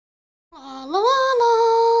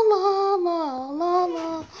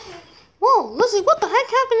Leslie, what the heck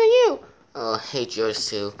happened to you? Oh, hey, George,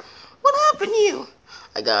 too. What happened to you?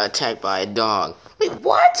 I got attacked by a dog. Wait,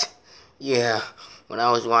 what? Yeah, when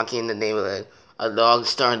I was walking in the neighborhood, a dog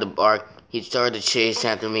started to bark. He started to chase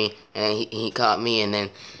after me, and he caught me, and then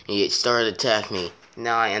he started to attack me.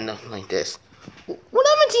 Now I end up like this. What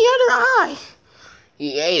happened to your other eye?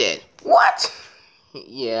 He ate it. What?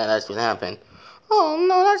 Yeah, that's what happened. Oh,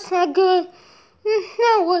 no, that's not good.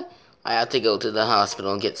 Now what? I have to go to the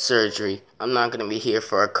hospital and get surgery. I'm not going to be here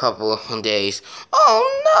for a couple of days.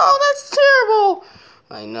 Oh, no, that's terrible.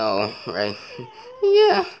 I know, right?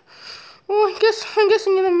 Yeah. Well, I guess I'm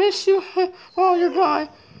going to miss you while you're gone.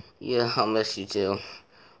 Yeah, I'll miss you too.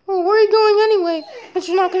 Well, where are you going anyway, since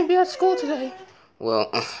you're not going to be at school today? Well,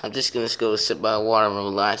 I'm just going to go sit by the water and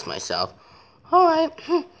relax myself. Alright.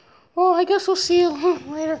 Well, I guess we'll see you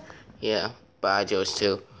later. Yeah, bye, George,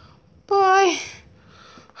 too. Bye.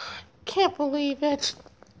 Can't believe it.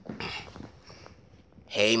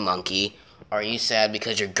 Hey, monkey. Are you sad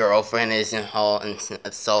because your girlfriend is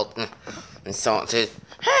insulted?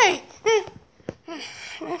 Hey!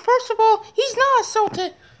 First of all, he's not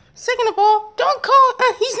assaulted. Second of all, don't call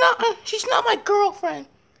she's not my girlfriend.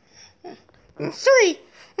 3,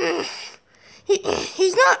 he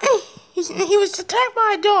was attacked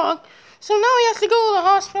by a dog, so now he has to go to the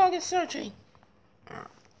hospital and get surgery.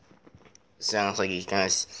 Sounds like he's gonna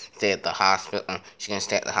stay at the hospital. She's gonna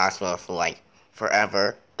stay at the hospital for like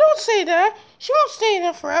forever. Don't say that. She won't stay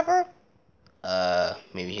there forever.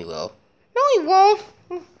 Maybe he will. No, he won't.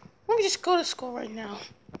 Let me just go to school right now.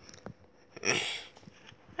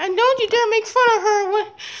 And don't you dare make fun of her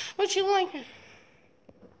when she like it.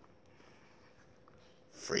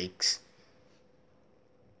 Freaks.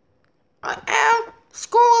 I am.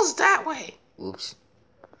 School's that way. Oops.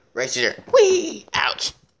 Right there. Whee!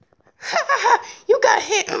 Ouch. You got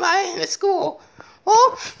hit by the school.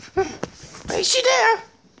 Well, right she there.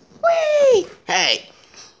 Whee! Hey.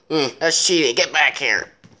 That's cheating. Get back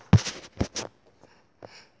here.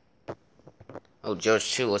 Oh,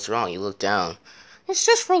 George, too. What's wrong? You look down. It's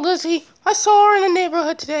just for Lizzie. I saw her in the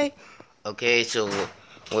neighborhood today. Okay, so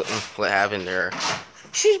what happened there?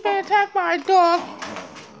 She's been attacked by a dog.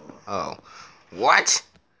 Oh. What?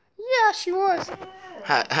 Yeah, she was.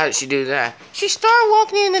 How did she do that? She started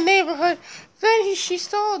walking in the neighborhood. Then she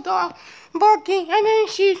saw a dog barking, and then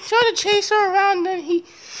she tried to chase her around.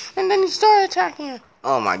 And then he started attacking her.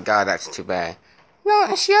 Oh my God, that's too bad. No,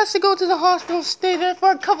 and she has to go to the hospital and stay there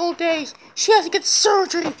for a couple of days. She has to get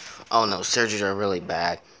surgery. Oh no, surgeries are really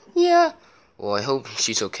bad. Yeah. Well, I hope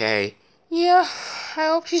she's okay. Yeah, I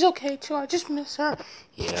hope she's okay too. I just miss her.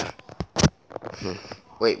 Yeah.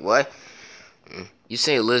 Wait, what? You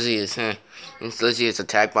say Lizzie is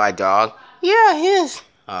attacked by a dog? Yeah, he is.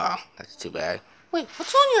 Oh, that's too bad. Wait,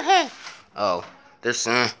 what's on your head? Oh, there's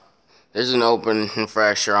an open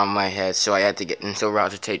fracture on my head, so I had to get so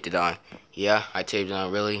Roger taped it on. Yeah, I taped it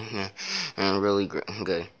on really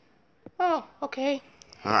good. Oh, okay.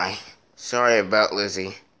 All right. Sorry about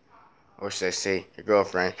Lizzie, or should I say your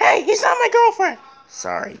girlfriend? Hey, he's not my girlfriend.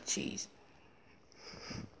 Sorry, jeez.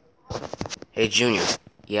 Hey, Junior.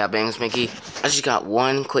 Yeah, Bangs Mickey? I just got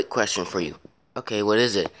one quick question for you. Okay, what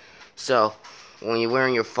is it? So, when you're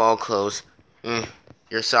wearing your fall clothes,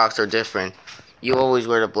 your socks are different. You always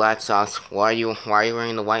wear the black socks. Why are you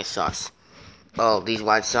wearing the white socks? Oh, these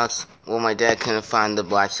white socks? Well, my dad couldn't find the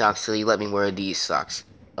black socks, so he let me wear these socks.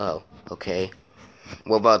 Oh, okay.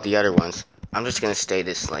 What about the other ones? I'm just gonna stay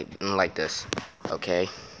this like this. Okay.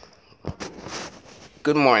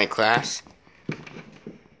 Good morning, class.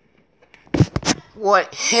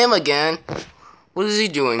 What? Him again? What is he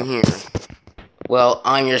doing here? Well,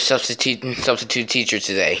 I'm your substitute teacher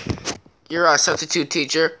today. You're a substitute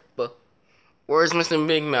teacher? But where's Mr.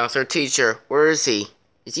 Big Mouth, our teacher? Where is he?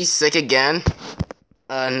 Is he sick again?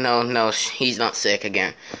 No, he's not sick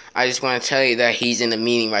again. I just want to tell you that he's in a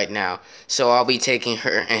meeting right now, so I'll be taking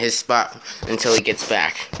her in his spot until he gets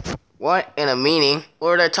back. What? In a meeting? What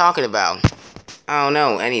are they talking about? I don't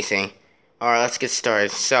know, anything. Alright, let's get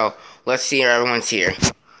started. So, let's see if everyone's here.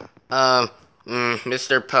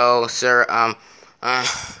 Mr. Poe, sir,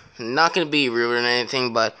 not gonna be rude or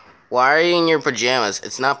anything, but why are you in your pajamas?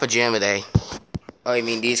 It's not pajama day. Oh, you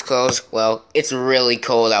mean these clothes? Well, it's really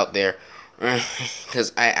cold out there.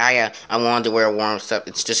 Because I wanted to wear warm stuff.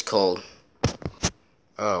 It's just cold.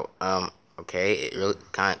 Oh, okay. It really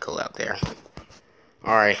kind of cold out there.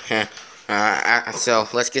 Alright, so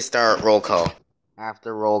let's get started. Roll call.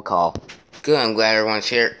 After roll call. Good, I'm glad everyone's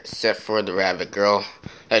here, except for the rabbit girl.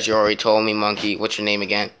 As you already told me, monkey. What's your name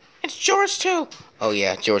again? It's George too. Oh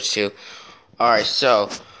yeah, George too. Alright, so,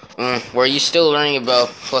 were you still learning about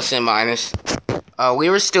plus and minus? We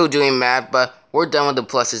were still doing math, but we're done with the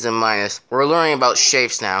pluses and minuses. We're learning about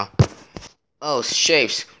shapes now. Oh,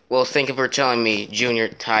 shapes. Well, thank you for telling me, Junior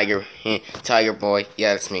Tiger, Tiger Boy.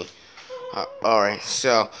 Yeah, that's me. Alright,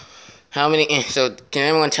 so, so, can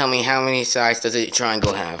anyone tell me how many sides does a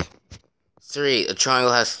triangle have? 3. A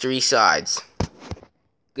triangle has 3 sides.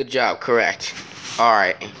 Good job, correct.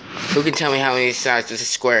 Alright, who can tell me how many sides does a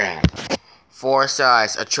square have? 4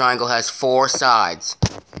 sides. A triangle has 4 sides.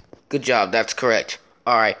 Good job, that's correct.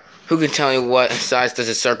 Alright, who can tell me what size does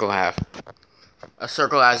a circle have? A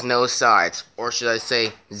circle has no sides, or should I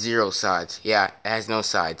say 0 sides. Yeah, it has no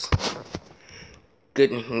sides.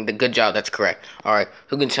 Good job, that's correct. Alright,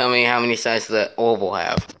 who can tell me how many sides does the oval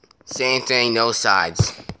have? Same thing, no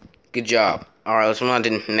sides. Good job. Alright, let's move on to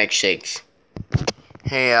the next shapes.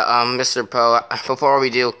 Hey, Mr. Poe, before we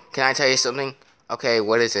do, can I tell you something? Okay,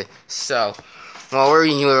 what is it? So, while we're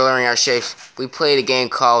learning our shapes, we played a game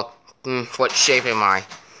called, What Shape Am I?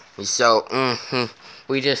 So,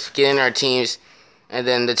 we just get in our teams, and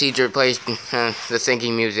then the teacher plays the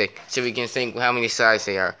thinking music, so we can think how many sides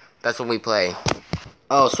they are. That's what we play.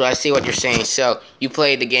 Oh, so I see what you're saying. So, you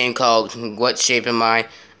played the game called What Shape Am I?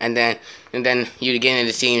 And then you get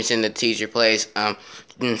into teams and the teacher plays,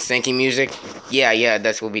 thinking music? Yeah,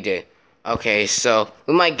 that's what we did. Okay, so,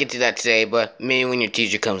 we might get to that today, but maybe when your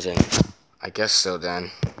teacher comes in. I guess so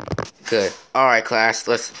then. Good. Alright, class,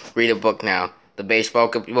 let's read a book now. The baseball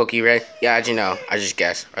book you read? Yeah, how'd you know? I just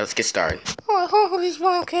guessed. Alright, let's get started. Oh, I hope he's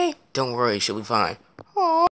doing okay. Don't worry, she'll be fine. Oh.